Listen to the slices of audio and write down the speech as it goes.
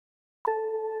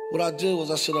what I did was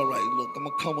I said, all right, look, I'm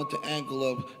gonna come with the angle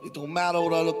of, it don't matter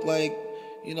what I look like,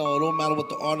 you know, it don't matter what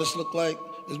the artists look like,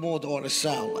 it's more what the artists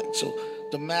sound like. So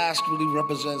the mask really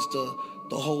represents the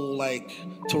whole, like,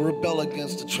 to rebel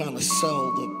against the trying to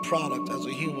sell the product as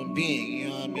a human being, you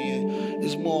know what I mean?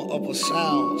 It's more of a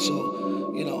sound,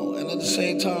 so, you know, and at the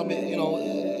same time,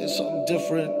 it's something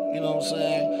different, you know what I'm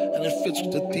saying? And it fits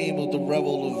with the theme of the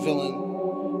rebel, the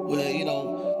villain, where, you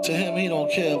know, to him, he don't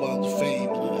care about the fame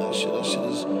and all that shit. That shit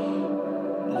is,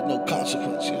 there's no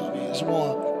consequence, you know what I mean? It's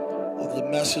more of the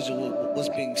message of what's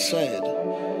being said.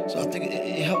 So I think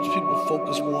it helps people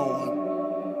focus more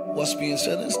on what's being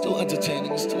said. It's still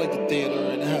entertaining. It's still like the theater,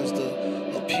 and it has the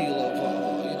appeal of,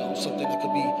 you know, something that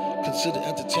could be considered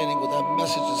entertaining, but that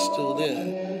message is still there.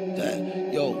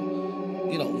 That, yo,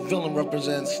 you know, villain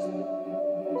represents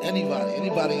anybody.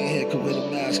 Anybody in here could wear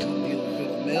the mask and be a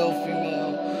villain. Male,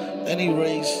 female, any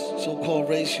race, so-called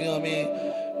race, you know what I mean?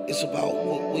 It's about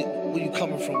where you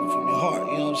coming from your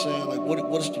heart, you know what I'm saying? Like,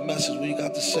 what is the message? What you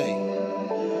got to say?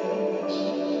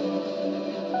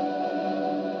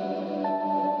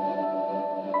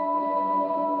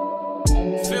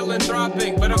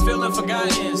 Philanthropic, but I'm feeling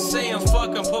forgotten. Saying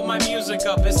fuck 'em, put my music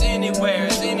up. It's anywhere,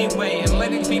 it's anyway. And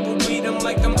letting people read them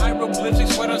like them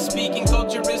hieroglyphics. What I'm speaking,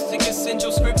 culturistic,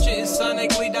 essential scripture is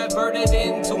sonically diverted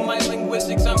into my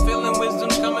linguistics. I'm feeling wisdom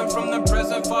coming from the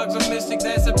present. Fogs of mystic,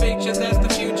 that's a picture, that's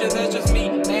the future. That's just me,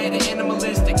 mad and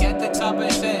animalistic at the top of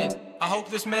his head. I hope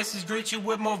this message greets you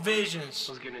with more visions.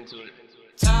 Let's get into it.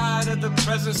 Tired of the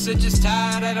present, just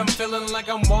tired that I'm feeling like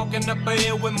I'm walking up a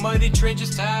hill with muddy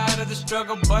trenches. Tired of the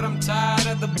struggle, but I'm tired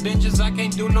of the benches. I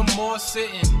can't do no more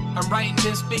sitting. I'm writing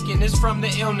and speaking, it's from the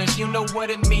illness. You know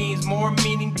what it means, more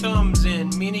meaning comes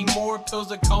in. Meaning more pills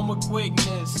to calm with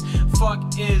quickness.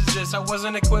 Fuck is this, I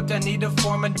wasn't equipped, I need to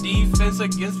form a defense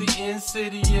against the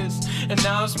insidious. And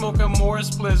now I'm smoking more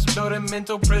splits, building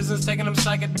mental prisons. Taking them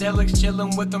psychedelics,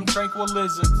 chilling with them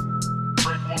tranquilizers.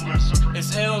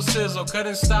 It's L Sizzle,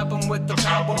 couldn't stop him with the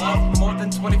power of more than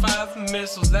 25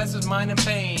 missiles. That's his mind in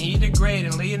pain, he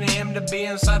degrading, leading him to be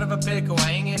inside of a pickle,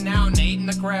 hanging out and hating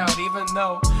the crowd, even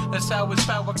though that's how his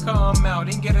power come out.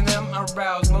 He getting them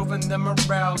aroused, moving them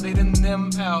around, leading them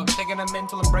out, taking them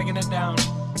mental and breaking it down.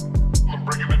 I'm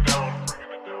breaking it down.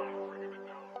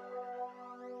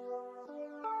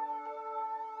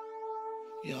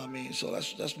 You know what I mean? So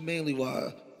that's mainly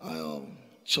why I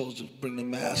chose to bring the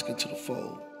mask into the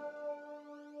fold.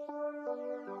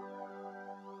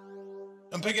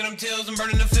 I'm picking up tails and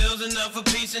burning the fields, enough for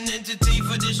peace and entity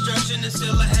for destruction. And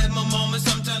still I have my moments,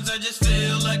 sometimes I just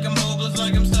feel like I'm hopeless,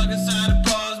 like I'm stuck inside a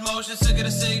pause motion. Sick of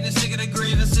the sickness, sick of the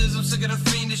grievances, I'm sick of the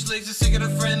fiendish licks, I'm sick of the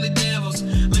friendly devils.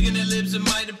 Licking their lips in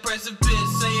my depressive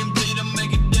piss, saying bleed, I'm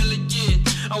making delicate.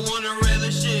 I wanna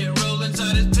relish shit, roll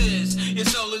inside his piss. Your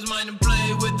soul is mine and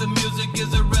play with the music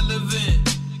is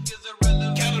irrelevant.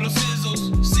 Capital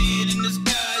sizzles, see it in the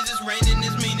skies, it's raining,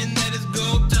 it's meaning that it's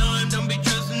go time. Don't be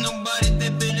trusting nobody,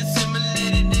 they've been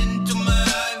assimilated into my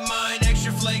hive mind.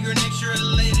 Extra flagrant, extra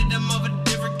elated, I'm of a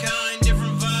different kind,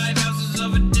 different vibe, houses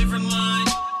of a different line.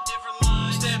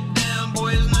 Step down,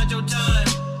 boy, it's not your time.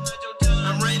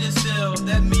 I'm raining still,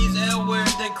 that means L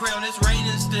wears that crown, it's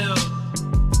raining still.